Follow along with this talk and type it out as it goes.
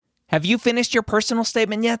Have you finished your personal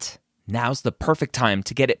statement yet? Now's the perfect time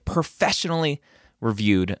to get it professionally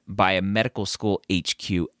reviewed by a medical school HQ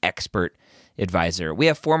expert advisor. We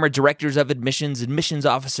have former directors of admissions, admissions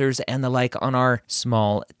officers, and the like on our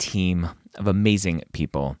small team of amazing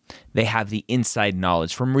people. They have the inside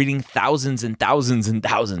knowledge from reading thousands and thousands and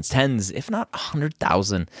thousands, tens, if not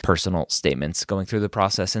 100,000 personal statements, going through the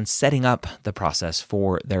process and setting up the process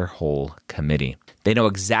for their whole committee. They know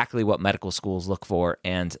exactly what medical schools look for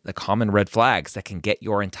and the common red flags that can get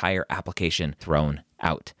your entire application thrown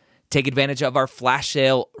out. Take advantage of our flash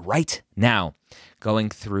sale right now, going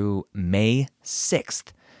through May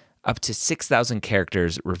 6th, up to 6,000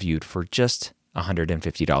 characters reviewed for just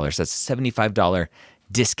 $150. That's a $75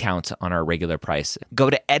 discount on our regular price. Go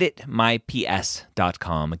to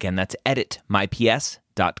editmyps.com. Again, that's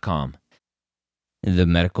editmyps.com. The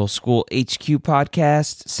Medical School HQ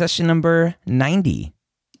podcast, session number 90.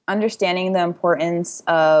 Understanding the importance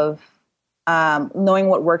of knowing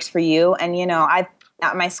what works for you. And,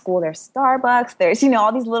 at my school, there's Starbucks, there's,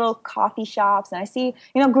 all these little coffee shops. And I see,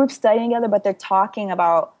 groups studying together, but they're talking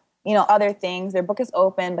about, other things. Their book is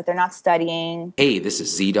open, but they're not studying. Hey, this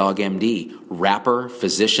is Z-Dog MD, rapper,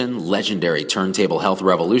 physician, legendary turntable health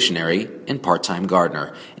revolutionary, and part-time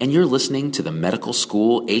gardener. And you're listening to the Medical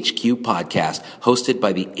School HQ podcast, hosted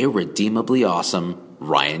by the irredeemably awesome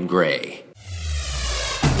Ryan Gray.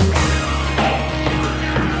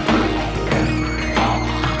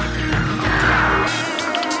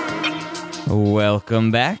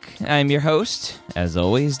 Welcome back. I'm your host, as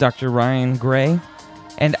always, Dr. Ryan Gray,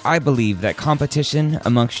 and I believe that competition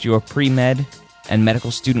amongst your pre-med and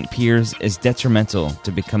medical student peers is detrimental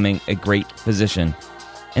to becoming a great physician.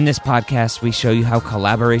 In this podcast, we show you how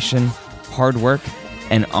collaboration, hard work,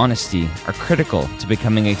 and honesty are critical to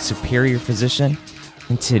becoming a superior physician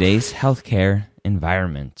in today's healthcare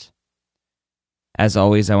environment. As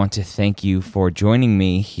always, I want to thank you for joining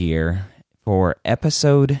me here for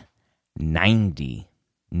episode 90.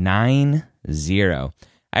 90.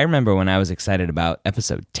 I remember when I was excited about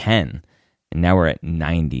episode 10, and now we're at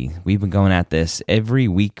 90. We've been going at this every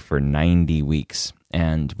week for 90 weeks,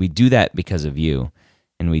 and we do that because of you,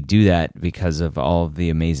 and we do that because of all of the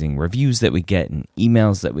amazing reviews that we get and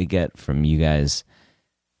emails that we get from you guys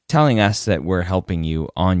telling us that we're helping you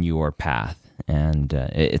on your path, and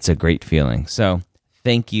it's a great feeling. So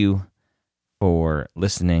thank you for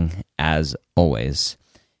listening, as always.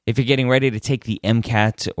 If you're getting ready to take the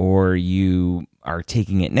MCAT, or you are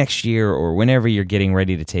taking it next year, or whenever you're getting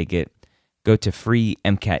ready to take it, go to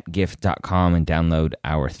freemcatgift.com and download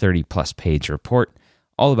our 30-plus page report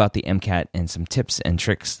all about the MCAT and some tips and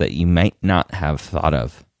tricks that you might not have thought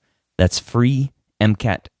of. That's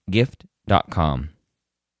freemcatgift.com.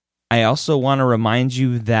 I also want to remind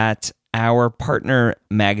you that our partner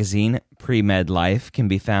magazine, Premed Life, can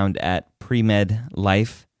be found at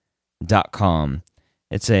premedlife.com.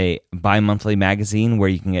 It's a bi-monthly magazine where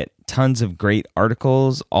you can get tons of great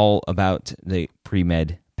articles all about the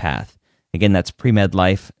pre-med path. Again, that's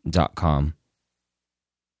premedlife.com.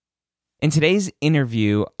 In today's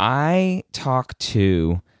interview, I talk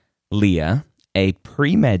to Leah, a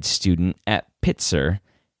pre-med student at Pitzer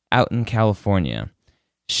out in California.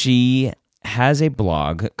 She has a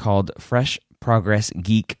blog called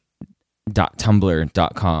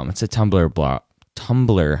freshprogressgeek.tumblr.com. It's a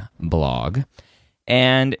Tumblr blog.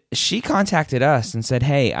 And she contacted us and said,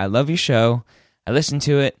 hey, I love your show. I listened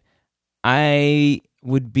to it. I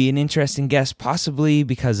would be an interesting guest, possibly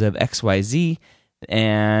because of XYZ.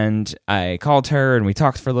 And I called her and we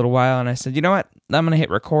talked for a little while. And I said, you know what? I'm going to hit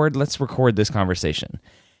record. Let's record this conversation.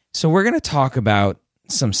 So we're going to talk about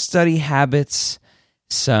some study habits,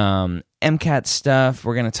 some MCAT stuff.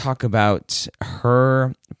 We're going to talk about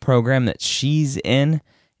her program that she's in.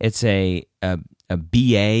 It's a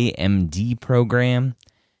BA MD program,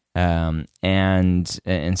 and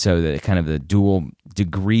so the kind of the dual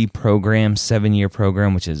degree program, 7-year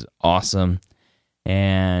program, which is awesome.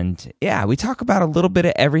 And yeah, we talk about a little bit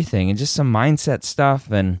of everything and just some mindset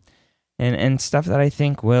stuff and stuff that I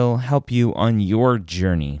think will help you on your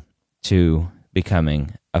journey to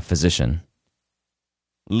becoming a physician.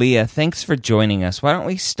 Leah, thanks for joining us. Why don't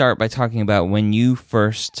we start by talking about when you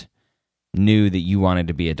first knew that you wanted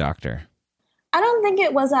to be a doctor? I don't think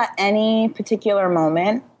it was at any particular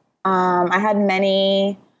moment. I had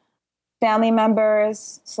many family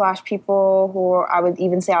members / people who I would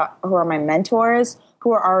even say who are my mentors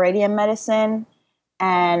who are already in medicine.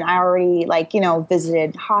 And I already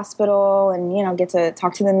visited hospital and, get to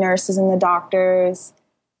talk to the nurses and the doctors.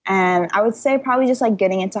 And I would say probably just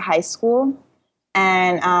getting into high school.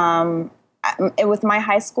 And with my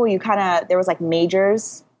high school, there was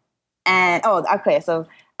majors. And, so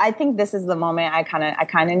I think this is the moment I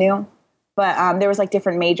kind of knew, but there was like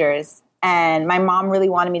different majors, and my mom really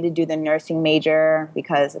wanted me to do the nursing major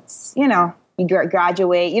because it's, you know, you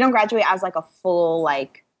graduate. You don't graduate as like a full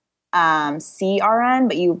like CRN,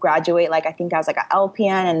 but you graduate like I think as like a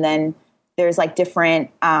LPN, and then there's like different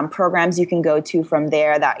programs you can go to from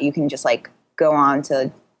there that you can just like go on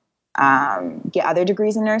to get other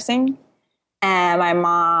degrees in nursing. And my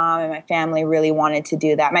mom and my family really wanted to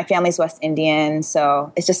do that. My family's West Indian,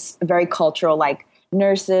 so it's just very cultural. Like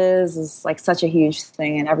nurses is like such a huge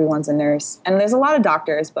thing, and everyone's a nurse. And there's a lot of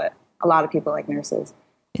doctors, but a lot of people like nurses.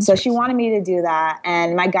 So she wanted me to do that.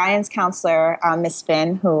 And my guidance counselor, Miss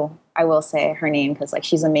Finn, who I will say her name because like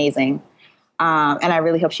she's amazing. And I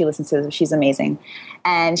really hope she listens to this. She's amazing.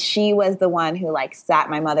 And she was the one who like sat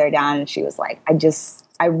my mother down, and she was like,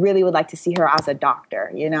 I really would like to see her as a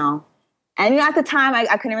doctor, you know? And, you know, at the time I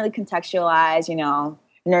couldn't really contextualize, you know,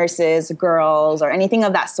 nurses, girls, or anything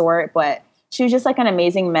of that sort. But she was just like an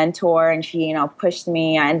amazing mentor, and she, you know, pushed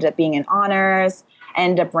me. I ended up being in honors. I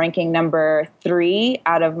ended up ranking number 3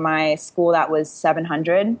 out of my school that was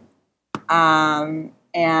 700.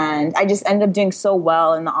 And I just ended up doing so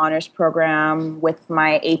well in the honors program with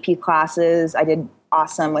my AP classes. I did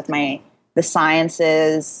awesome with the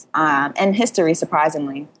sciences and history,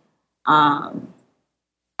 surprisingly.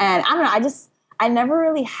 And I don't know, I never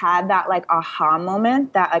really had that like aha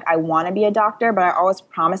moment that like I want to be a doctor, but I always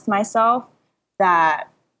promised myself that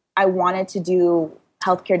I wanted to do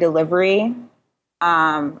healthcare delivery.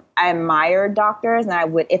 I admired doctors,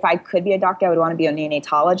 and if I could be a doctor, I would want to be a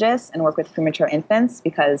neonatologist and work with premature infants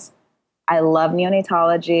because I love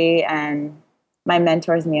neonatology, and my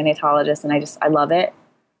mentor is a neonatologist, and I love it.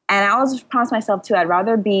 And I always promised myself too, I'd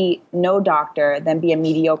rather be no doctor than be a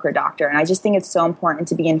mediocre doctor. And I just think it's so important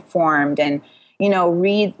to be informed and, you know,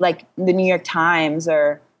 read like the New York Times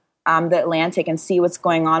or the Atlantic and see what's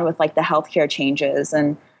going on with like the healthcare changes.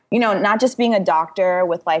 And, you know, not just being a doctor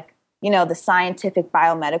with like, you know, the scientific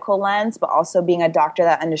biomedical lens, but also being a doctor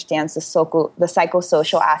that understands the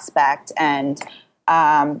psychosocial aspect and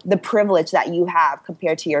the privilege that you have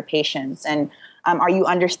compared to your patients. And are you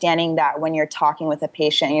understanding that when you're talking with a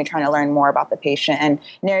patient and you're trying to learn more about the patient? And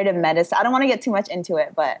narrative medicine, I don't want to get too much into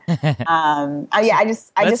it, but I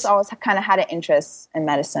just always kind of had an interest in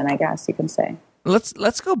medicine, I guess you can say.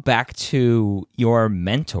 Let's go back to your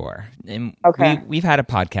mentor. And okay. We've had a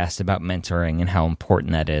podcast about mentoring and how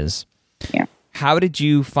important that is. Yeah. How did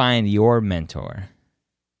you find your mentor?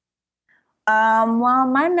 Well,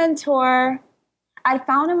 my mentor, I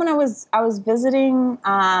found him when I was visiting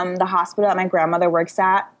the hospital that my grandmother works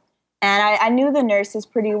at. And I knew the nurses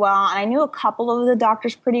pretty well, and I knew a couple of the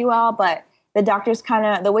doctors pretty well, but the doctors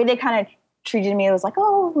the way they kind of treated me, it was like,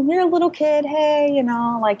 oh, you're a little kid, hey, you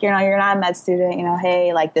know, like, you know, you're not a med student, you know,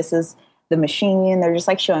 hey, like, this is the machine. They're just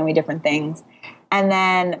like showing me different things. And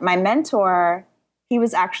then my mentor, he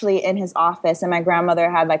was actually in his office, and my grandmother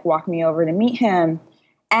had like walked me over to meet him.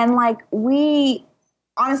 And like,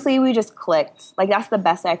 honestly, we just clicked. Like, that's the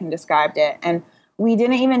best way I can describe it. And we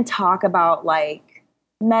didn't even talk about like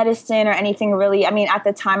medicine or anything really. I mean, at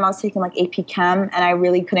the time I was taking like AP Chem, and I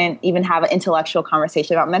really couldn't even have an intellectual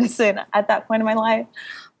conversation about medicine at that point in my life.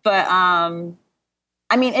 But I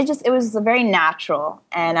mean, it was very natural.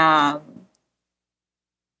 And I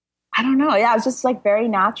don't know. Yeah, it was just like very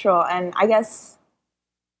natural. And I guess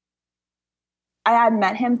I had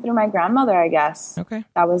met him through my grandmother, I guess. Okay.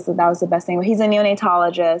 That was the best thing. He's a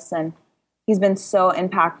neonatologist, and he's been so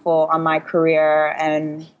impactful on my career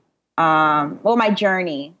and, my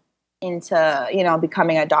journey into, you know,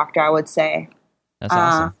 becoming a doctor, I would say. That's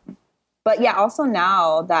awesome. But yeah, also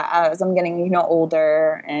now that as I'm getting, you know,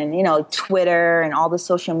 older and, you know, Twitter and all the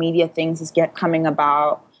social media things is coming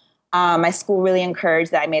about, my school really encouraged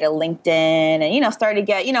that I made a LinkedIn and, you know, started to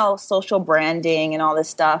get, you know, social branding and all this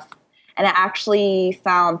stuff. And I actually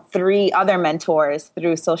found 3 other mentors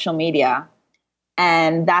through social media.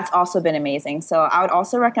 And that's also been amazing. So I would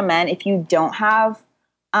also recommend, if you don't have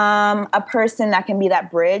a person that can be that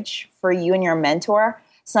bridge for you and your mentor,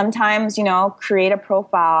 sometimes, you know, create a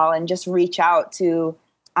profile and just reach out to,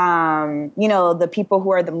 you know, the people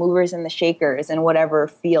who are the movers and the shakers in whatever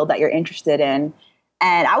field that you're interested in.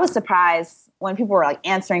 And I was surprised when people were like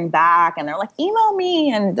answering back, and they're like, email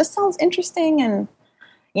me, and this sounds interesting, and,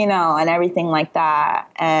 you know, and everything like that.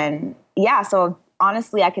 And yeah, so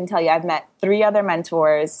honestly, I can tell you, I've met 3 other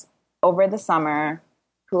mentors over the summer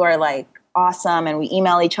who are like awesome. And we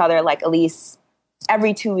email each other like at least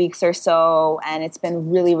every 2 weeks or so. And it's been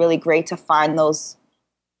really, really great to find those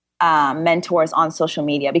mentors on social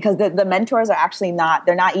media, because the mentors are actually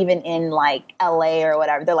they're not even in like LA or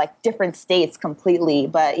whatever. They're like different states completely.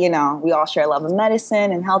 But, you know, we all share love of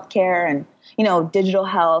medicine and healthcare and, you know, digital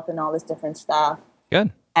health and all this different stuff.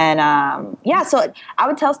 Good. And so I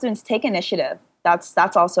would tell students, take initiative.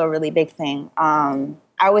 That's also a really big thing.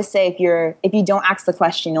 I always say if you don't ask the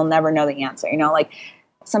question, you'll never know the answer. You know, like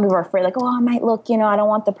some people are afraid, like, oh, I might look, you know, I don't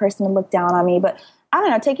want the person to look down on me. But I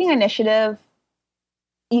don't know, taking initiative,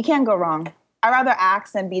 you can't go wrong. I'd rather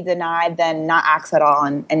ask and be denied than not ask at all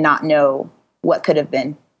and not know what could have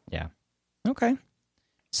been. Yeah. Okay.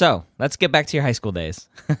 So let's get back to your high school days.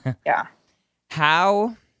 Yeah.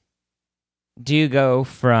 How do you go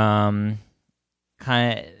from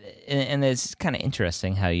and it's kind of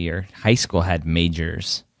interesting how your high school had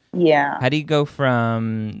majors. Yeah. How do you go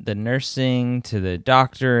from the nursing to the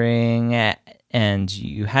doctoring, and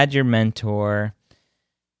you had your mentor?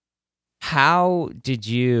 How did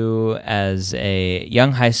you, as a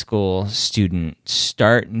young high school student,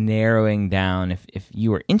 start narrowing down if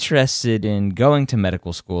you were interested in going to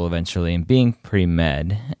medical school eventually and being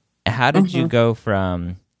pre-med? How did you go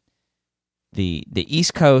from the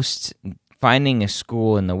East Coast, finding a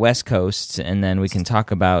school in the West Coast, and then we can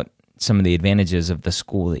talk about some of the advantages of the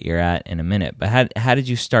school that you're at in a minute. But how did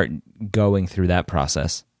you start going through that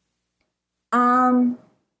process?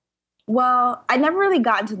 Well, I never really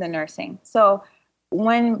got into the nursing. So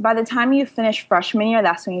by the time you finish freshman year,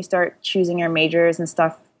 that's when you start choosing your majors and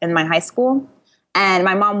stuff in my high school. And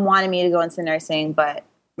my mom wanted me to go into nursing, but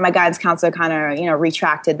my guidance counselor kind of,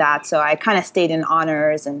 retracted that. So I kind of stayed in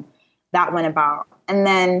honors, and that went about. And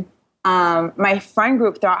then my friend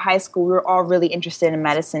group throughout high school, we were all really interested in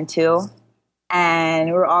medicine too. And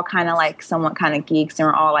we were all kind of like somewhat kind of geeks, and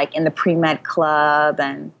we're all like in the pre-med club.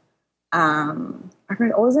 And I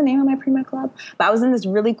forgot what was the name of my pre-med club, but I was in this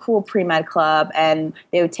really cool pre-med club, and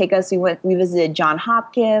they would take us. We visited Johns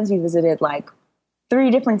Hopkins. We visited like 3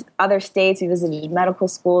 different other states. We visited medical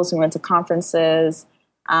schools. We went to conferences.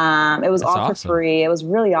 It was all awesome. For free. It was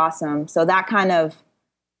really awesome. So that kind of,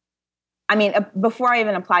 before I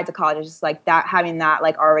even applied to college, it's just like that, having that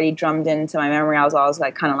like already drummed into my memory. I was always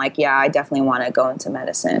like, kind of like, yeah, I definitely want to go into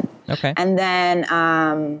medicine. Okay. And then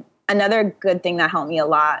another good thing that helped me a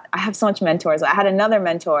lot, I have so much mentors. I had another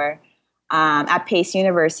mentor at Pace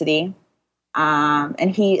University,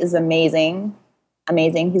 and he is amazing.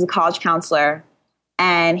 He's a college counselor,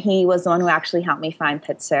 and he was the one who actually helped me find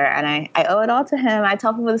Pitzer, and I owe it all to him. I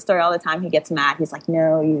tell people the story all the time. He gets mad. He's like,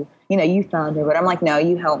 no, you found her. But I'm like, no,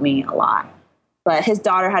 you helped me a lot. But his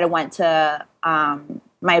daughter went to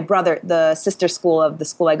my brother, the sister school of the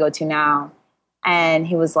school I go to now. And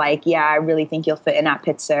he was like, yeah, I really think you'll fit in at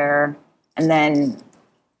Pitzer. And then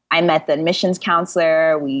I met the admissions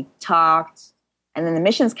counselor. We talked. And then the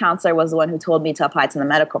admissions counselor was the one who told me to apply to the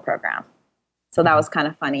medical program. So that was kind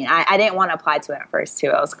of funny. I didn't want to apply to it at first, too.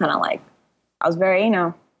 I was kind of like, I was very,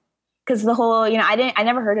 because the whole, I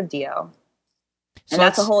never heard of DO. And so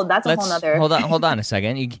that's a whole nother. Hold on a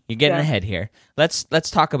second. You're getting ahead here. Let's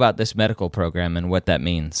talk about this medical program and what that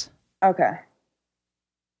means. Okay.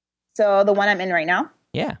 So the one I'm in right now?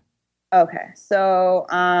 Yeah. Okay. So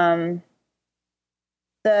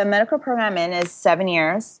the medical program I'm in is 7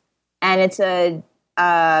 years, and it's a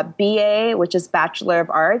BA, which is Bachelor of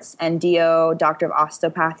Arts, and DO, Doctor of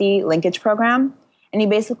Osteopathy, linkage program. And you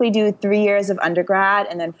basically do 3 years of undergrad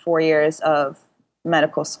and then 4 years of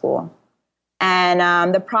medical school.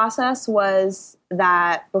 And the process was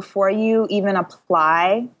that before you even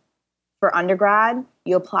apply for undergrad,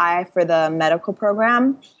 you apply for the medical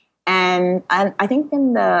program. And I think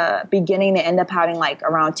in the beginning, they end up having like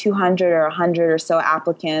around 200 or 100 or so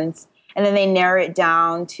applicants. And then they narrow it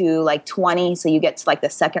down to like 20. So you get to like the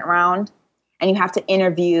second round, and you have to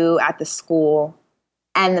interview at the school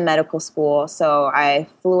and the medical school. So I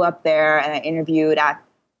flew up there and I interviewed at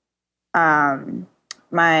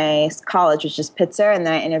my college, which is Pitzer. And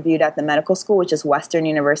then I interviewed at the medical school, which is Western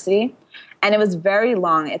University. And it was very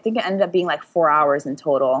long. I think it ended up being like 4 hours in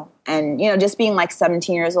total. And, just being like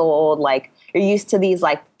 17 years old, like you're used to these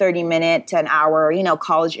like 30-minute to an hour,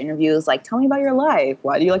 college interviews, like, tell me about your life.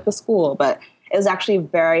 Why do you like the school? But it was actually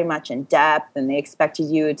very much in depth, and they expected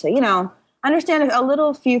you to, understand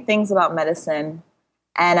a few things about medicine.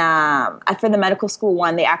 And for the medical school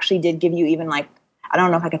one, they actually did give you even like, I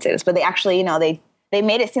don't know if I can say this, but they actually, they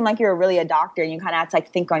made it seem like you were really a doctor, and you kind of had to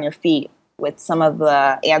like think on your feet with some of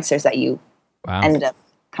the answers that you ended up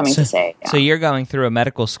coming to say. Yeah. So you're going through a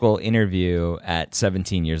medical school interview at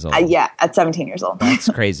 17 years old. Yeah, at 17 years old. That's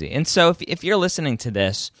crazy. And so if you're listening to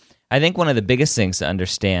this, I think one of the biggest things to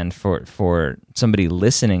understand for somebody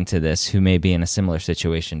listening to this who may be in a similar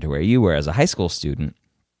situation to where you were as a high school student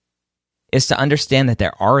is to understand that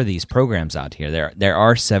there are these programs out here. There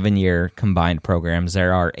are 7-year combined programs.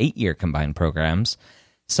 There are 8-year combined programs.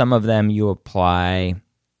 Some of them you apply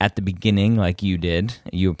at the beginning, like you did.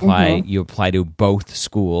 You apply to both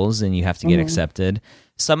schools, and you have to get accepted.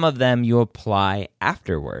 Some of them you apply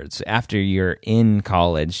afterwards. After you're in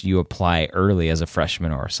college, you apply early as a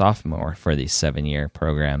freshman or a sophomore for these 7-year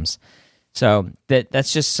programs. So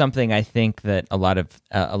that's just something I think that a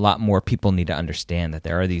lot more people need to understand, that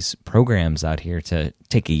there are these programs out here to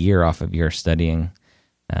take a year off of your studying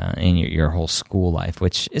in your whole school life,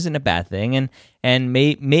 which isn't a bad thing, and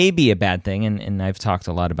may be a bad thing. And I've talked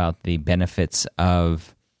a lot about the benefits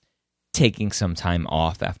of taking some time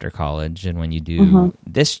off after college, and when you do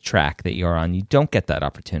this track that you're on, you don't get that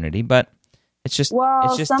opportunity, but it's just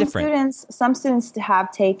different. Some students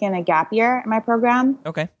have taken a gap year in my program.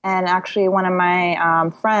 Okay. And actually one of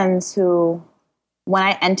my friends who, when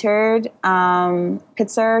I entered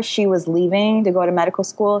Pitzer, she was leaving to go to medical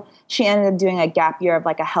school. She ended up doing a gap year of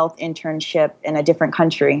like a health internship in a different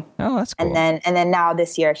country. Oh, that's cool. And then now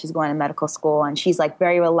this year she's going to medical school, and she's like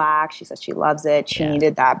very relaxed. She says she loves it. She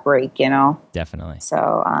needed that break, Definitely.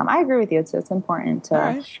 So I agree with you. It's important to,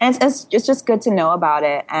 right. and it's just good to know about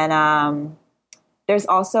it. And there's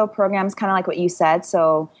also programs kind of like what you said.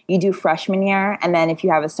 So you do freshman year, and then if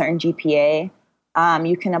you have a certain GPA,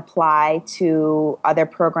 you can apply to other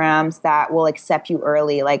programs that will accept you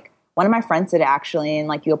early. Like one of my friends did it actually, and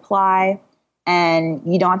like you apply and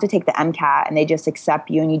you don't have to take the MCAT, and they just accept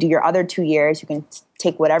you, and you do your other 2 years. You can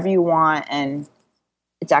take whatever you want, and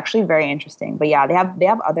it's actually very interesting. But yeah, they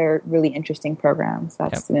have other really interesting programs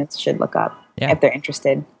that students should look up if they're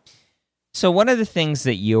interested. So one of the things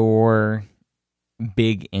that you're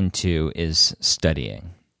big into is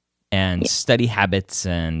studying and study habits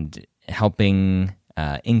and helping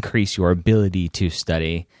increase your ability to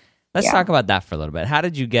study. Let's talk about that for a little bit. How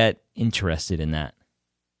did you get interested in that?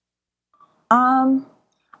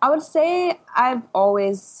 I would say I've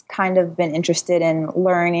always kind of been interested in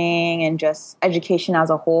learning and just education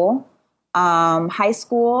as a whole. High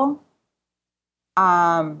school,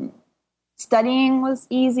 studying was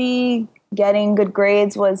easy. Getting good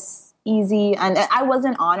grades was easy. And I was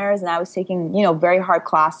in honors, and I was taking, very hard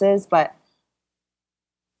classes, but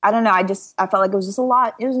I don't know. I felt like it was just a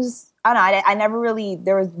lot. It was just, I don't know. I never really,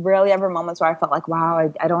 there was rarely ever moments where I felt like,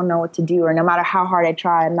 wow, I don't know what to do, or no matter how hard I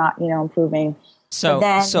try, I'm not, improving. So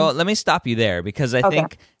let me stop you there, because I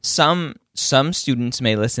think some students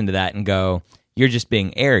may listen to that and go, you're just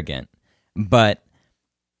being arrogant. But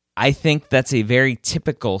I think that's a very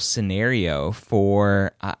typical scenario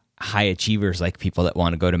for high achievers, like people that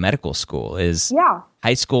want to go to medical school.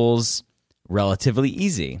 High school's relatively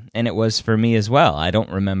easy, and it was for me as well. I don't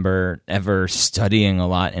remember ever studying a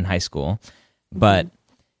lot in high school, but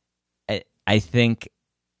I think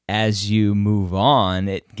as you move on,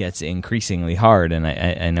 it gets increasingly hard, and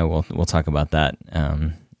I know we'll talk about that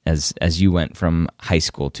as you went from high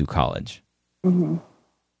school to college. Mm-hmm.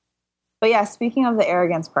 But yeah, speaking of the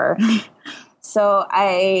arrogance part, so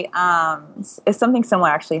it's something similar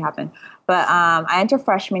actually happened. But I entered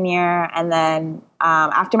freshman year, and then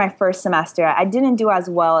after my first semester, I didn't do as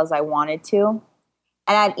well as I wanted to.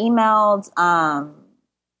 And I'd emailed,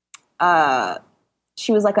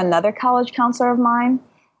 she was like another college counselor of mine,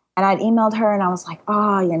 and I'd emailed her, and I was like,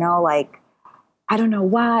 I don't know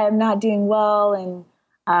why I'm not doing well. And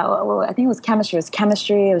I think it was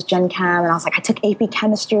chemistry. It was Gen Chem. And I was like, I took AP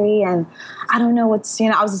chemistry, and I don't know I was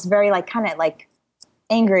just very kind of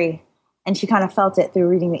angry. And she kind of felt it through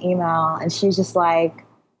reading the email. And she was just like,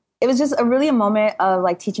 it was just a moment of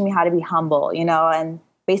teaching me how to be humble, and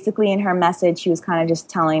basically in her message, she was kind of just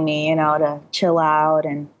telling me, to chill out.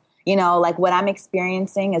 And, what I'm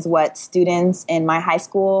experiencing is what students in my high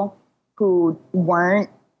school who weren't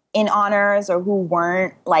in honors or who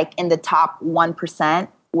weren't in the top 1%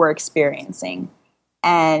 were experiencing.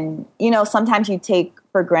 And, sometimes you take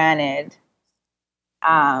for granted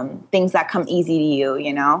things that come easy to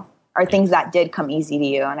you, or things that did come easy to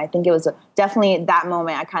you. And I think it was definitely that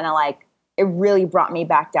moment I kind of it really brought me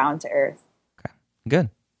back down to earth. Okay, good.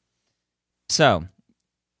 So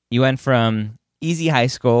you went from easy high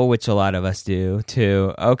school, which a lot of us do,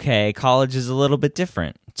 to, okay, college is a little bit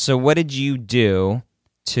different. So what did you do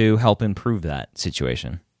to help improve that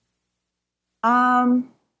situation?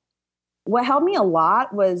 What helped me a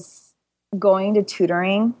lot was going to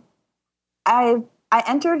tutoring. I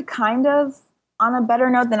entered kind of on a better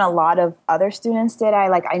note than a lot of other students did.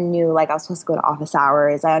 I knew I was supposed to go to office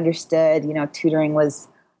hours. I understood, tutoring was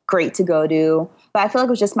great to go to, but I feel like it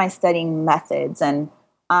was just my studying methods. And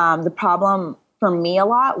the problem for me a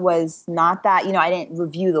lot was not that, I didn't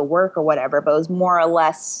review the work or whatever, but it was more or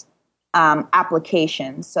less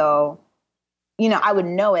application. So, I would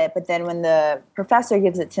know it, but then when the professor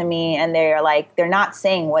gives it to me and they're not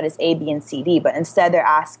saying what is A, B, and C, D, but instead they're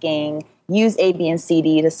asking, use A, B, and C,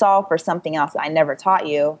 D to solve for something else that I never taught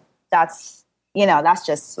you. That's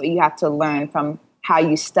just what you have to learn from how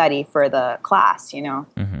you study for the class,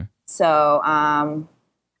 Mm-hmm. So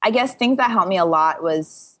I guess things that helped me a lot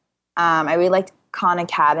was I really liked Khan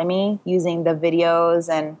Academy, using the videos,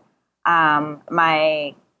 and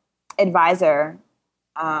my advisor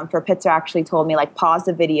for Pitzer actually told me, like, pause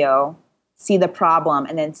the video, see the problem,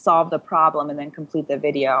 and then solve the problem, and then complete the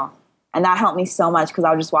video. And that helped me so much because I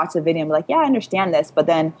would just watch the video and be like, yeah, I understand this. But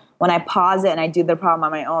then when I pause it and I do the problem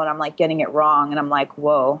on my own, I'm like getting it wrong. And I'm like,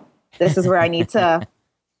 whoa, this is where I need to,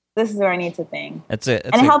 think. That's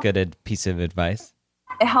a good piece of advice.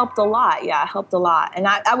 It helped a lot. Yeah, it helped a lot. And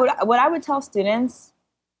what I would tell students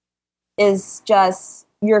is just,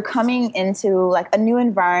 you're coming into like a new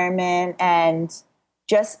environment and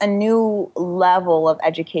just a new level of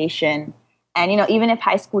education. And, even if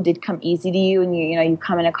high school did come easy to you and you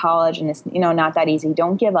come into college and it's, not that easy,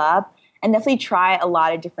 don't give up and definitely try a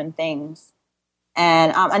lot of different things.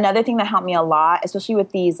 And another thing that helped me a lot, especially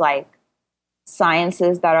with these like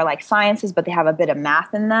sciences that are like sciences, but they have a bit of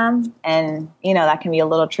math in them. And, that can be a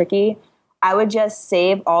little tricky. I would just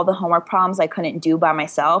save all the homework problems I couldn't do by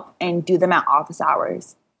myself and do them at office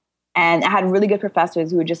hours. And I had really good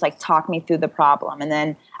professors who would just like talk me through the problem. And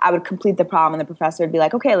then I would complete the problem and the professor would be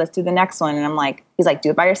like, okay, let's do the next one. And I'm like, he's like,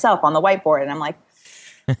 do it by yourself on the whiteboard. And I'm like,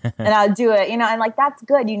 and I would do it, and like, that's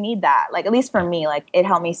good. You need that. Like, at least for me, like it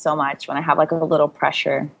helped me so much when I have like a little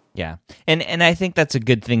pressure. Yeah. And I think that's a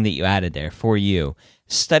good thing that you added there for you.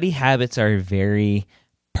 Study habits are a very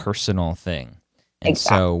personal thing. And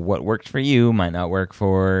exactly. So what worked for you might not work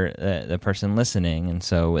for the person listening. And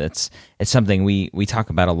so it's something we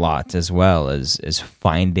talk about a lot, as well as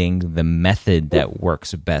finding the method that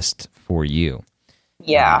works best for you.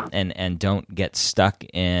 Yeah. And don't get stuck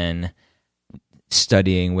in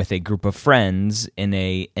studying with a group of friends in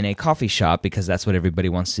a coffee shop because that's what everybody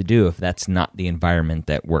wants to do, if that's not the environment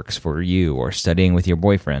that works for you, or studying with your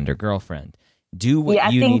boyfriend or girlfriend. Do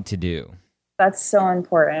what you need to do. That's so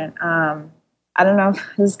important. I don't know,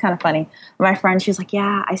 this is kind of funny. My friend, she was like,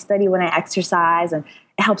 yeah, I study when I exercise and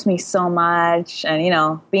it helps me so much.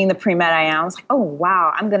 And, being the pre-med I am, I was like, oh,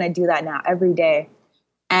 wow, I'm going to do that now every day.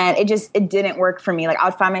 And it didn't work for me. Like, I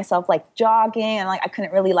would find myself like jogging and like I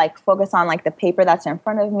couldn't really like focus on like the paper that's in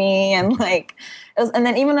front of me. And like, and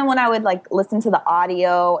then even when I would like listen to the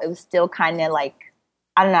audio, it was still kind of like,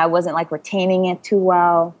 I don't know, I wasn't like retaining it too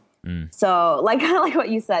well. So like, kind of like what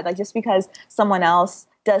you said, like just because someone else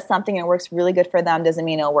does something and works really good for them doesn't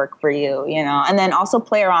mean it'll work for you, And then also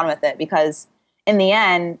play around with it, because in the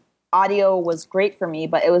end, audio was great for me,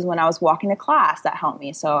 but it was when I was walking to class that helped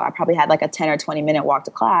me. So I probably had like a 10 or 20 minute walk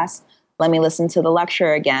to class. Let me listen to the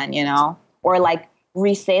lecture again, or like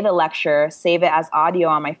re-say the lecture, save it as audio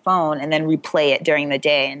on my phone, and then replay it during the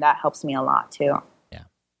day. And that helps me a lot too. Yeah.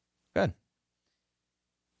 Good.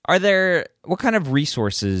 What kind of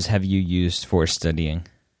resources have you used for studying?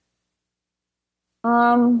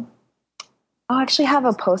 I'll actually have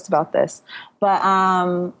a post about this, but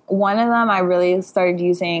one of them I really started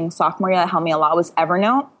using sophomore year that helped me a lot was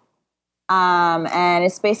Evernote. And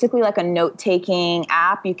it's basically like a note-taking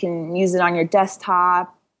app. You can use it on your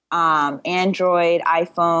desktop, Android,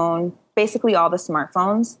 iPhone, basically all the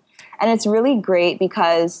smartphones. And it's really great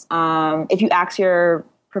because if you ask your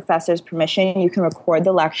professor's permission, you can record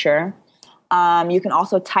the lecture. You can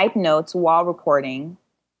also type notes while recording.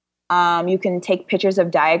 You can take pictures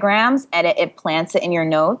of diagrams, edit it, plants it in your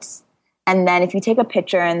notes. And then if you take a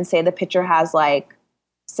picture and say the picture has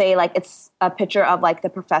it's a picture of like the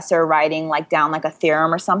professor writing like down like a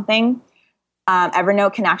theorem or something,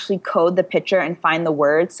 Evernote can actually code the picture and find the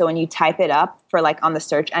words. So when you type it up for like on the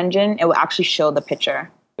search engine, it will actually show the picture,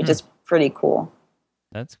 which is pretty cool.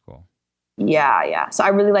 That's cool. Yeah. So I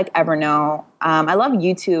really like Evernote. I love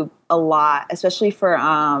YouTube a lot, especially for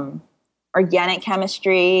organic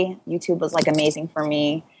chemistry. YouTube was like amazing for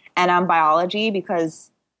me, and biology, because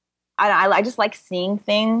I just like seeing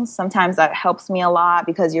things. Sometimes that helps me a lot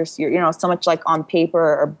because you're so much like on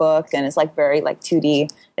paper or book, and it's like very like 2D.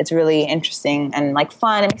 It's really interesting and like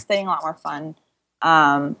fun. It makes studying a lot more fun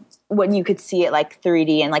when you could see it like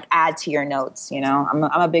 3D and like add to your notes. I'm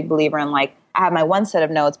a big believer in like, I have my one set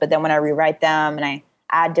of notes, but then when I rewrite them and I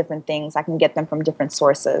add different things, I can get them from different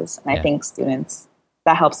sources. And I think students,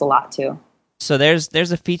 that helps a lot too. So there's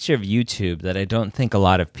a feature of YouTube that I don't think a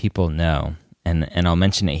lot of people know, and I'll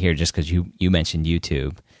mention it here just because you mentioned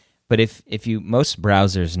YouTube. But if you, most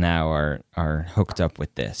browsers now are hooked up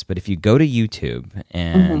with this. But if you go to YouTube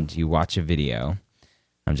and you watch a video,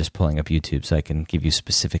 I'm just pulling up YouTube so I can give you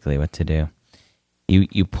specifically what to do.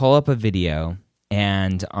 You pull up a video,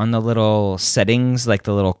 and on the little settings, like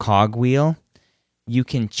the little cog wheel, you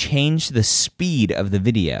can change the speed of the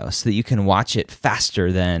video so that you can watch it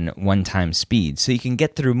faster than one-time speed. So you can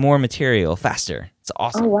get through more material faster. It's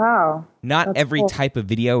awesome. Oh, wow. Not every type of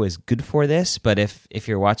video is good for this, but if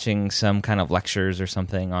you're watching some kind of lectures or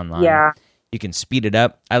something online, you can speed it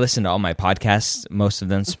up. I listen to all my podcasts, most of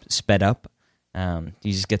them sped up. You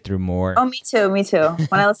just get through more. Oh, me too. When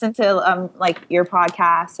I listen to like your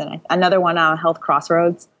podcast and another one on Health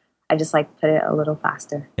Crossroads, I just like put it a little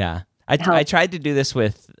faster. Yeah. I tried to do this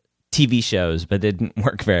with TV shows, but it didn't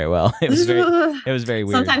work very well. It was very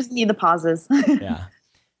weird. Sometimes you need the pauses. Yeah.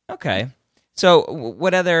 Okay. So,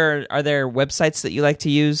 what other are there websites that you like to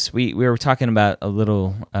use? We were talking about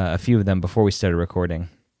a few of them before we started recording.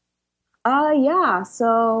 Yeah.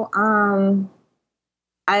 So,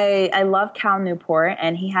 I love Cal Newport,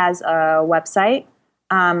 and he has a website,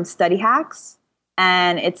 Study Hacks,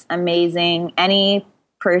 and it's amazing. Any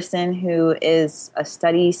person who is a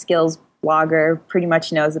study skills blogger pretty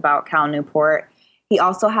much knows about Cal Newport. He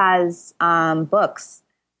also has books,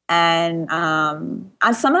 and some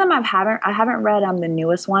of them I haven't read the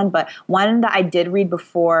newest one, but one that I did read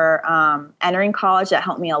before entering college that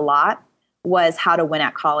helped me a lot was How to Win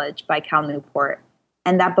at College by Cal Newport.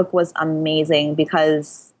 And that book was amazing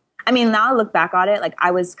because, I mean, now I look back on it, like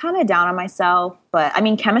I was kind of down on myself, but I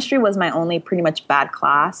mean, chemistry was my only pretty much bad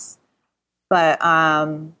class. But,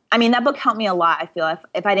 I mean, that book helped me a lot. I feel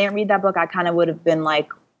if I didn't read that book, I kind of would have been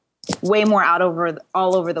like way more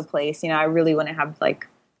all over the place. You know, I really wouldn't have like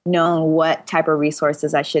known what type of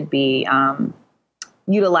resources I should be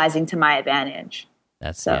utilizing to my advantage.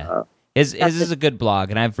 His is a good blog,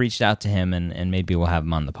 and I've reached out to him, and maybe we'll have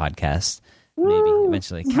him on the podcast. Maybe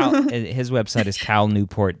eventually. His website is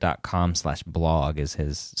calnewport.com/blog is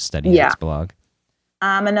his study hacks blog.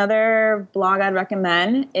 Another blog I'd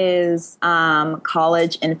recommend is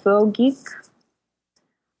College Info Geek.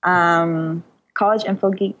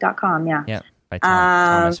 Collegeinfogeek.com, yeah. Yeah, by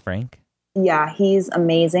Thomas Frank. Yeah, he's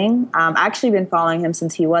amazing. I've actually been following him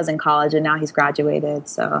since he was in college, and now he's graduated.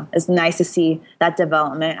 So it's nice to see that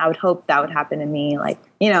development. I would hope that would happen to me. Like,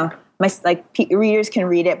 you know, readers can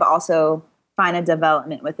read it, but also find a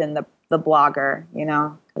development within the blogger, you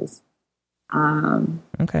know, because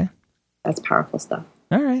okay. That's powerful stuff.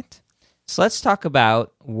 All right. So let's talk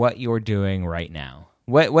about what you're doing right now.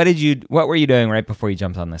 What were you doing right before you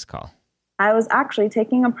jumped on this call? I was actually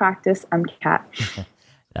taking a practice MCAT.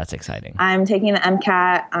 That's exciting. I'm taking the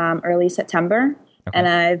MCAT early September, and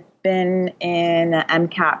I've been in the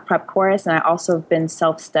MCAT prep course, and I also have been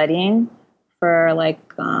self-studying for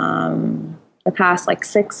like the past like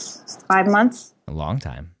 5 months. A long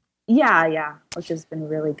time. Yeah, which has been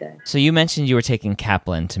really good. So you mentioned you were taking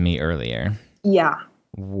Kaplan to me earlier. Yeah.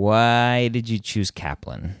 Why did you choose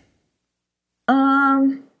Kaplan?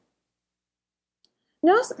 No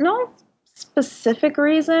specific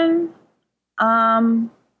reason. At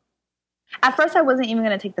first I wasn't even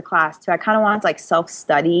going to take the class too. I kind of wanted to like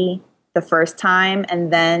self-study the first time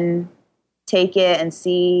and then take it and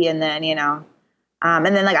see, and then, you know, and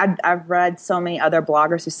then like I've read so many other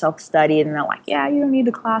bloggers who self-studied, and they're like, yeah, you don't need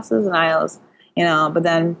the classes. And I was, you know, but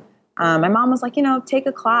then my mom was like, you know, take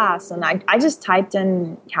a class. And I just typed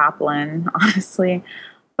in Kaplan, honestly.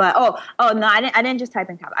 But, no, I didn't just type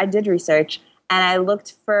in Kaplan. I did research, and I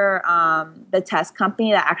looked for the test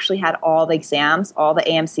company that actually had all the exams, all the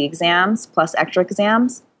AMC exams, plus extra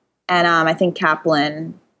exams. And I think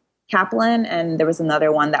Kaplan, and there was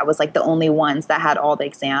another one that was like the only ones that had all the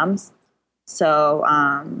exams. So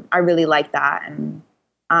I really like that. And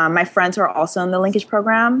my friends who are also in the linkage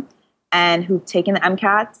program and who've taken the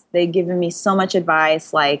MCATs, they've given me so much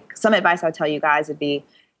advice. Like some advice I would tell you guys would be,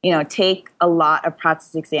 you know, take a lot of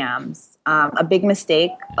practice exams. A big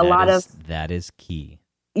mistake. That is key.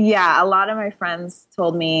 Yeah, a lot of my friends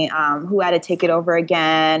told me who had to take it over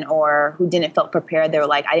again or who didn't feel prepared. They were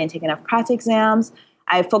like, I didn't take enough practice exams.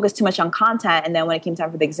 I focused too much on content, and then when it came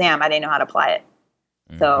time for the exam, I didn't know how to apply it.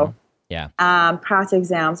 Mm-hmm. So, yeah, practice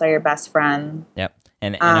exams are your best friend. Yep,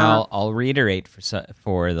 and I'll reiterate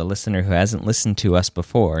for the listener who hasn't listened to us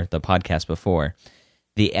before, the podcast before.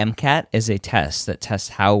 The MCAT is a test that tests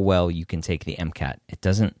how well you can take the MCAT.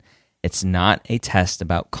 It's not a test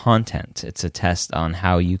about content. It's a test on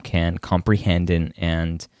how you can comprehend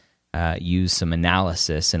and use some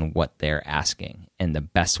analysis in what they're asking. And the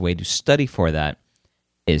best way to study for that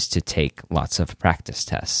is to take lots of practice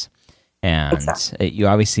tests. And Exactly. you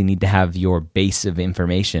obviously need to have your base of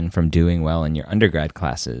information from doing well in your undergrad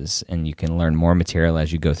classes, and you can learn more material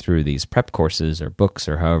as you go through these prep courses or books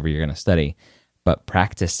or however you're going to study. But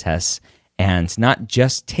practice tests, and not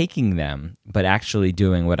just taking them, but actually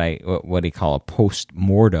doing what I call a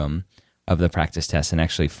post-mortem of the practice test, and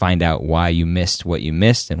actually find out why you missed what you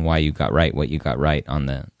missed and why you got right what you got right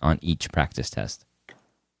on each practice test.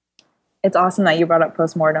 It's awesome that you brought up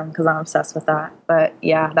postmortem because I'm obsessed with that. But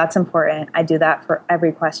yeah, that's important. I do that for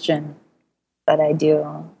every question that I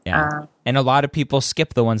do. Yeah. And a lot of people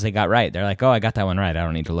skip the ones they got right. They're like, oh, I got that one right. I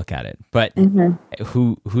don't need to look at it. But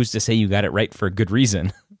who's to say you got it right for a good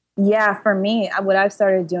reason? Yeah, for me, what I've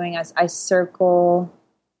started doing is I circle,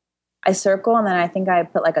 and then I think I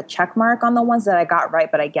put like a check mark on the ones that I got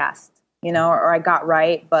right, but I guessed, or I got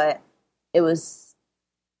right, but it was,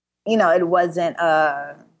 it wasn't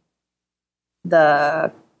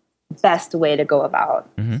the best way to go about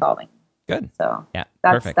solving. Good. So yeah,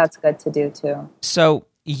 that's good to do too. So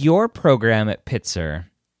your program at Pitzer,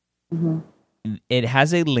 it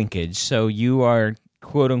has a linkage. So you are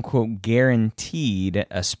quote unquote guaranteed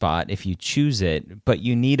a spot if you choose it, but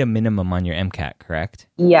you need a minimum on your MCAT, correct?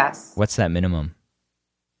 Yes. What's that minimum?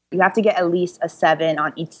 You have to get at least a 7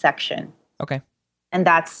 on each section. Okay. And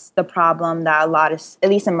that's the problem that at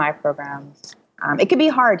least in my programs, it could be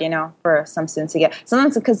hard, for some students to get.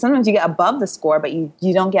 Sometimes you get above the score, but you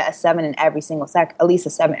don't get a 7 in every single at least a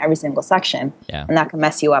 7 in every single section. Yeah. And that can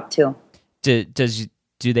mess you up too. Do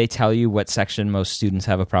they tell you what section most students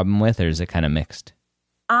have a problem with, or is it kind of mixed?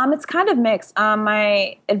 It's kind of mixed.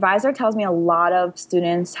 My advisor tells me a lot of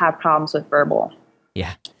students have problems with verbal.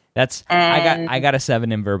 Yeah. I got a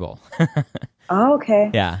 7 in verbal. Oh, okay.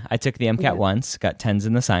 Yeah, I took the MCAT once, got 10s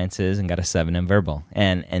in the sciences, and got a 7 in verbal.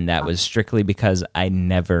 And that was strictly because I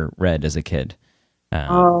never read as a kid.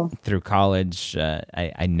 Through college,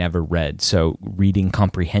 I never read. So reading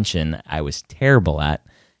comprehension, I was terrible at.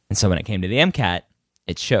 And so when it came to the MCAT,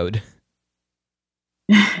 it showed.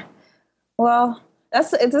 Well,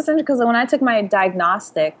 it's interesting because when I took my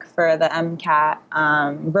diagnostic for the MCAT,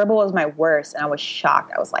 verbal was my worst, and I was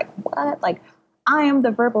shocked. I was like, what? Like, I am the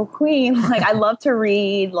verbal queen. Like, I love to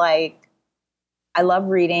read. Like, I love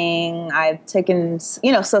reading. I've taken,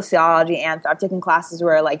 sociology, and I've taken classes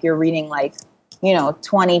where, like, you're reading, like,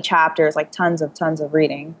 20 chapters, like tons of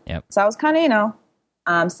reading. Yep. So I was kind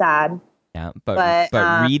of, sad. Yeah, but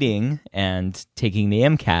reading and taking the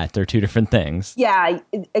MCAT are two different things. Yeah,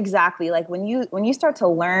 exactly. Like when you start to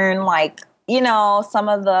learn, like, some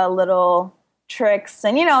of the little tricks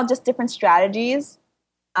and, just different strategies,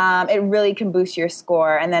 it really can boost your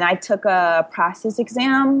score. And then I took a practice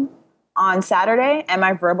exam on Saturday, and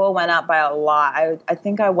my verbal went up by a lot. I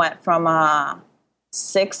think I went from a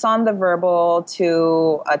 6 on the verbal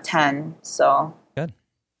to a 10. So good.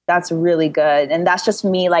 That's really good. And that's just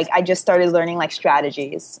me. Like, I just started learning like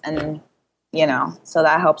strategies, and, so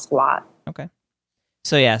that helps a lot. Okay.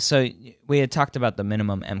 So we had talked about the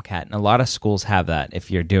minimum MCAT, and a lot of schools have that. If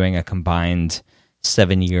you're doing a combined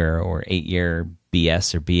 7-year or 8-year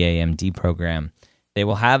BS or BAMD program, they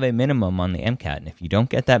will have a minimum on the MCAT. And if you don't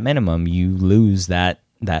get that minimum, you lose that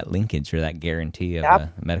linkage or that guarantee of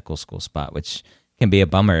a medical school spot, which can be a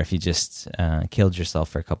bummer if you just killed yourself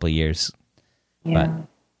for a couple of years. Yeah. But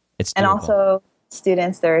it's doable. And also,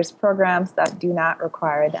 students, there's programs that do not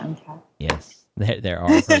require the MCAT. Yes, there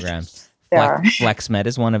are programs. FlexMed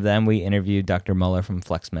is one of them. We interviewed Dr. Muller from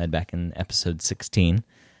FlexMed back in episode 16.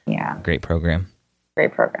 Yeah. Great program.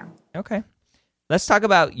 Great program. Okay. Let's talk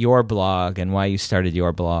about your blog and why you started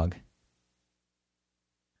your blog.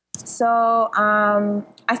 So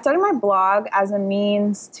I started my blog as a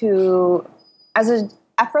means to,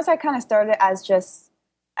 at first I kind of started as just,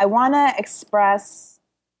 I want to express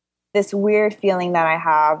this weird feeling that I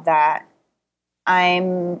have that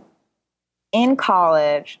I'm in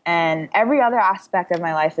college and every other aspect of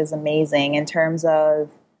my life is amazing in terms of,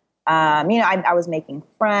 I was making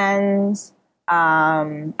friends.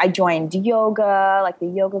 I joined yoga, like the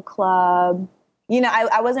yoga club.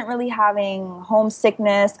 I wasn't really having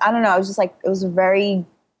homesickness. I don't know. It was just like, it was a very,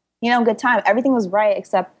 good time. Everything was right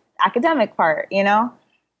except the academic part,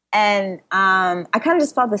 And I kind of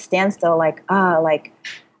just felt the standstill, like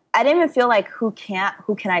I didn't even feel like who can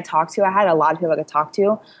I talk to? I had a lot of people I could talk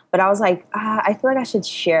to, but I was like, I feel like I should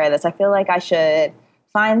share this. I feel like I should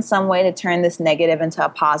find some way to turn this negative into a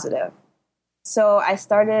positive. So I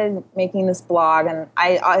started making this blog, and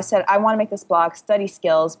I said, I want to make this blog study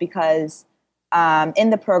skills because in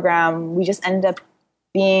the program, we just ended up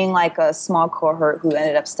being like a small cohort who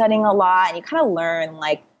ended up studying a lot, and you kind of learn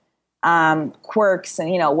like quirks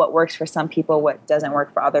and, what works for some people, what doesn't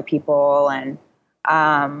work for other people. And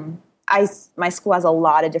my school has a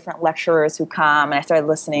lot of different lecturers who come, and I started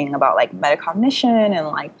listening about like metacognition and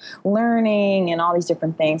like learning and all these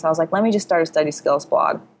different things. So I was like, let me just start a study skills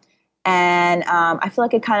blog. And I feel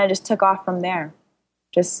like it kind of just took off from there.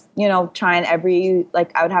 Just, trying I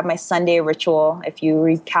would have my Sunday ritual. If you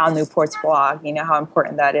read Cal Newport's blog, you know how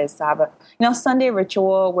important that is to have a, Sunday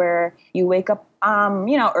ritual where you wake up,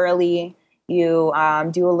 early, you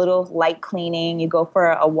do a little light cleaning, you go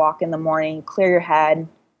for a walk in the morning, clear your head.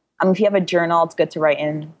 If you have a journal, it's good to write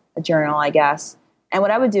in a journal, I guess. And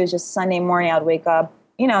what I would do is just Sunday morning, I would wake up,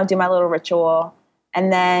 do my little ritual.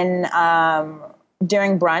 And then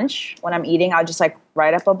during brunch, when I'm eating, I'll just like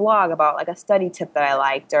write up a blog about like a study tip that I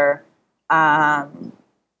liked or,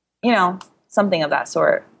 something of that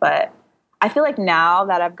sort. But I feel like now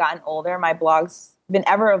that I've gotten older, my blog's been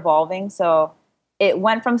ever evolving. So it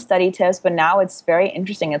went from study tips, but now it's very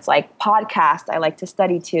interesting. It's like podcast I like to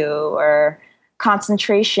study to or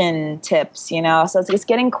concentration tips, So it's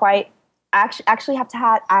getting quite. I actually have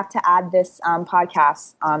to add this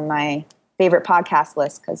podcast on my favorite podcast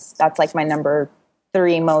list because that's like my number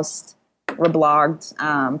 3 most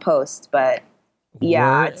reblogged post. But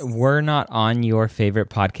yeah, we're not on your favorite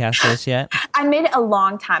podcast list yet. I made it a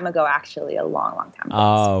long time ago, actually, a long time ago.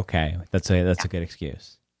 Oh, okay, that's a good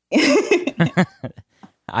excuse.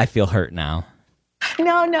 I feel hurt now.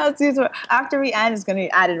 No, after we end, it's going to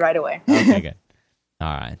be added right away. Okay, good.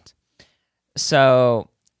 All right. So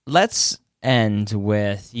let's end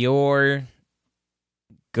with your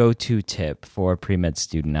go-to tip for a pre-med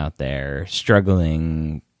student out there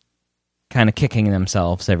struggling, kind of kicking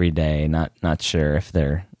themselves every day, not sure if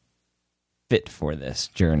they're fit for this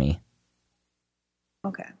journey.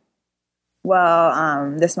 Okay.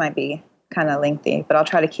 Well, this might be kind of lengthy, but I'll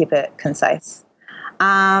try to keep it concise.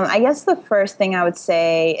 I guess the first thing I would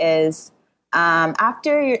say is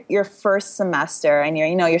after your first semester and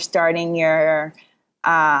you're starting your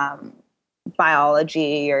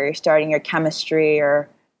biology or you're starting your chemistry or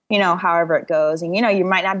however it goes, and you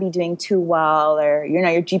might not be doing too well or your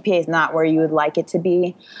GPA is not where you would like it to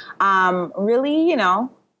be. Really,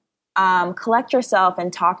 collect yourself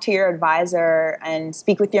and talk to your advisor and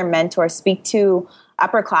speak with your mentor. Speak to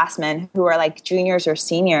upperclassmen who are like juniors or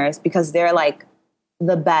seniors because they're like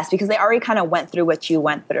the best because they already kind of went through what you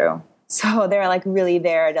went through. So they're like really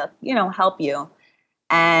there to, help you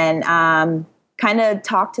and kind of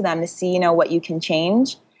talk to them to see, what you can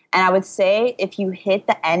change. And I would say if you hit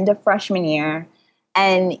the end of freshman year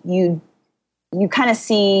and you kind of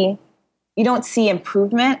see, you don't see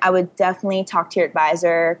improvement, I would definitely talk to your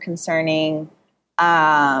advisor concerning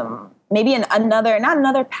maybe not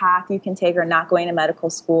another path you can take or not going to medical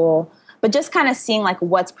school, but just kind of seeing like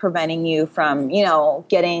what's preventing you from,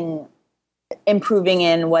 improving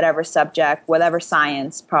in whatever subject, whatever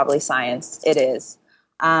science, probably science it is.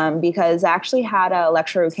 Because I actually had a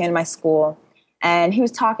lecturer who came to my school and he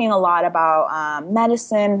was talking a lot about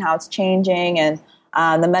medicine, how it's changing and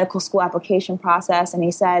the medical school application process. And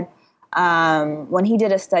he said when he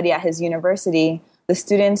did a study at his university, the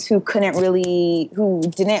students who weren't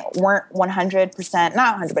 100%,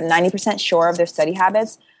 not 100, but 90% sure of their study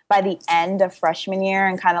habits by the end of freshman year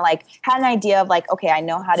and kind of like had an idea of like, okay, I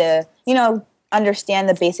know how to, understand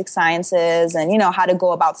the basic sciences and, how to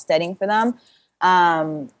go about studying for them.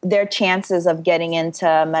 Their chances of getting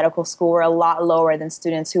into medical school were a lot lower than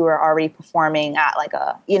students who were already performing at like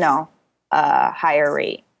a higher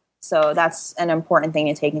rate. So that's an important thing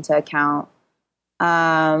to take into account.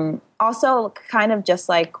 Also, kind of just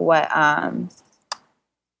like what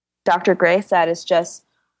Dr. Gray said, is just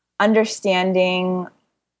understanding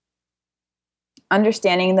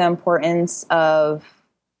the importance of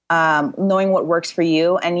knowing what works for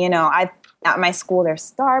you. And, at my school,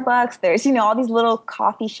 there's Starbucks, there's, all these little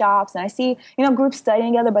coffee shops. And I see, groups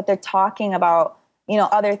studying together, but they're talking about,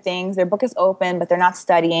 other things. Their book is open, but they're not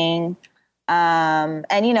studying. And,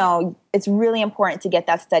 it's really important to get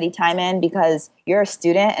that study time in because you're a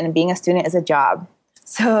student and being a student is a job.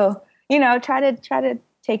 So, try to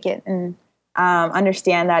take it and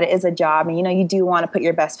understand that it is a job and, you do want to put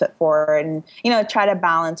your best foot forward and, try to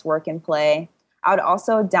balance work and play. I would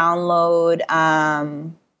also download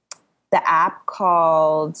the app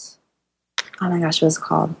called, oh my gosh, what's it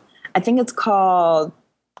called? I think it's called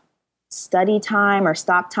Study Time or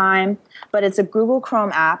Stop Time, but it's a Google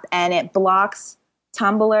Chrome app and it blocks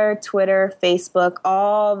Tumblr, Twitter, Facebook,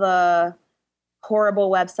 all the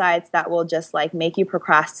horrible websites that will just like make you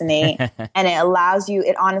procrastinate. And it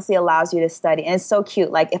honestly allows you to study. And it's so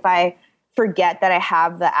cute. Like if I forget that I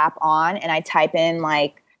have the app on and I type in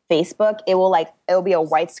like Facebook, it'll be a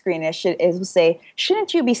white screen. It will say,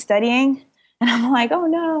 shouldn't you be studying? And I'm like, oh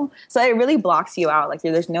no. So it really blocks you out. Like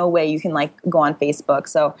there's no way you can like go on Facebook.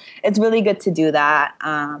 So it's really good to do that.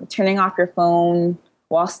 Turning off your phone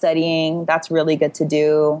while studying, that's really good to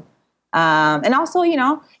do. And also, you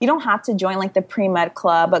don't have to join like the pre-med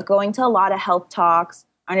club, but going to a lot of health talks,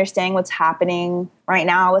 understanding what's happening right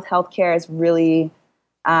now with healthcare is really,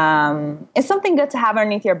 it's something good to have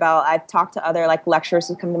underneath your belt. I've talked to other like lecturers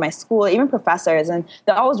who come to my school, even professors, and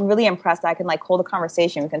they're always really impressed that I can like hold a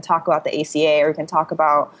conversation. We can talk about the ACA, or we can talk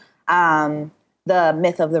about the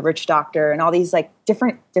myth of the rich doctor and all these like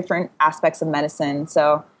different aspects of medicine.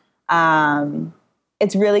 So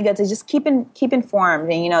it's really good to just keep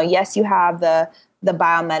informed. And yes, you have the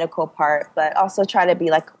biomedical part, but also try to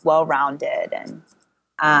be like well-rounded and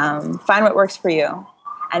find what works for you.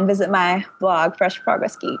 And visit my blog, Fresh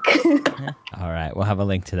Progress Geek. All right. We'll have a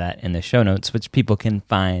link to that in the show notes, which people can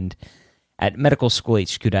find at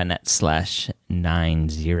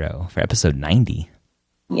medicalschoolhq.net/90 for episode 90.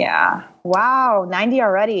 Yeah. Wow. 90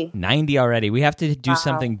 already. 90 already. We have to do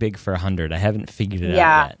something big for 100. I haven't figured it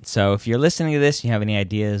out yet. So if you're listening to this, you have any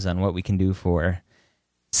ideas on what we can do for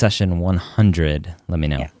session 100, let me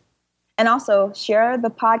know. Yeah. And also share the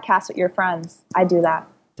podcast with your friends. I do that.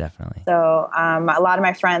 Definitely. So a lot of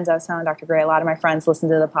my friends, I was telling Dr. Gray, a lot of my friends listen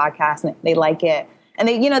to the podcast and they like it. And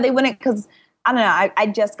they wouldn't, because I don't know, I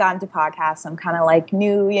just got into podcasts. I'm kind of like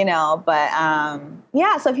new, but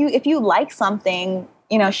so if you like something,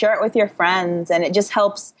 share it with your friends, and it just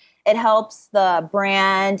helps. It helps the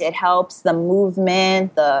brand. It helps the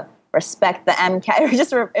movement, the respect, the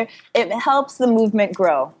MCAT. It helps the movement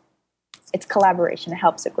grow. It's collaboration. It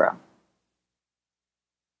helps it grow.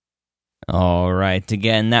 All right.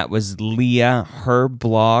 Again, that was Leah. Her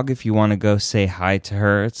blog, if you want to go say hi to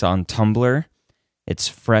her, it's on Tumblr. It's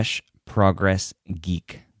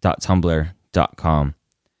freshprogressgeek.tumblr.com.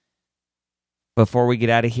 Before we get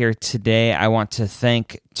out of here today, I want to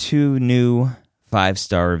thank 2 new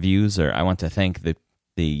 5-star reviews, or I want to thank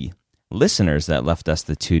the listeners that left us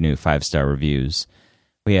the 2 new 5-star reviews.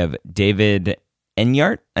 We have David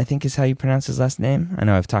Enyart, I think is how you pronounce his last name. I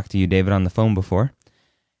know I've talked to you, David, on the phone before.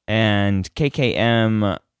 And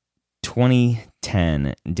KKM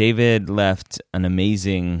 2010. David left an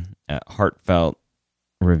amazing, heartfelt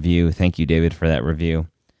review. Thank you, David, for that review.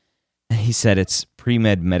 He said it's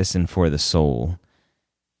pre-med medicine for the soul.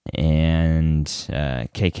 And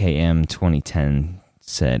KKM 2010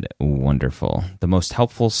 said, wonderful. The most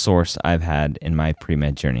helpful source I've had in my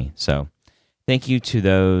pre-med journey. So thank you to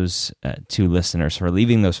those 2 listeners for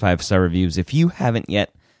leaving those 5-star reviews. If you haven't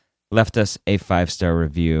yet left us a 5-star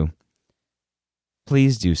review,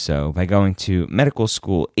 please do so by going to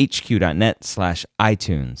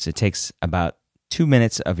medicalschoolhq.net/iTunes. It takes about 2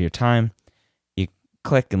 minutes of your time. You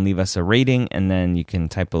click and leave us a rating, and then you can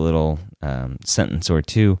type a little sentence or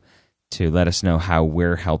 2 to let us know how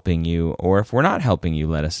we're helping you, or if we're not helping you,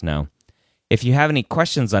 let us know. If you have any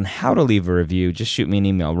questions on how to leave a review, just shoot me an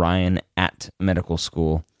email,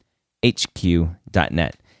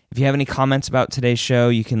 ryan@medicalschoolhq.net. If you have any comments about today's show,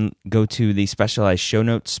 you can go to the specialized show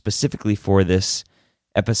notes specifically for this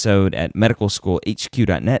episode at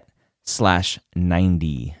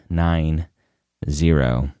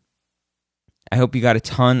medicalschoolhq.net/90. I hope you got a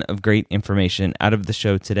ton of great information out of the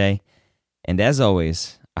show today. And as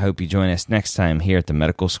always, I hope you join us next time here at the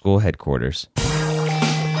Medical School headquarters.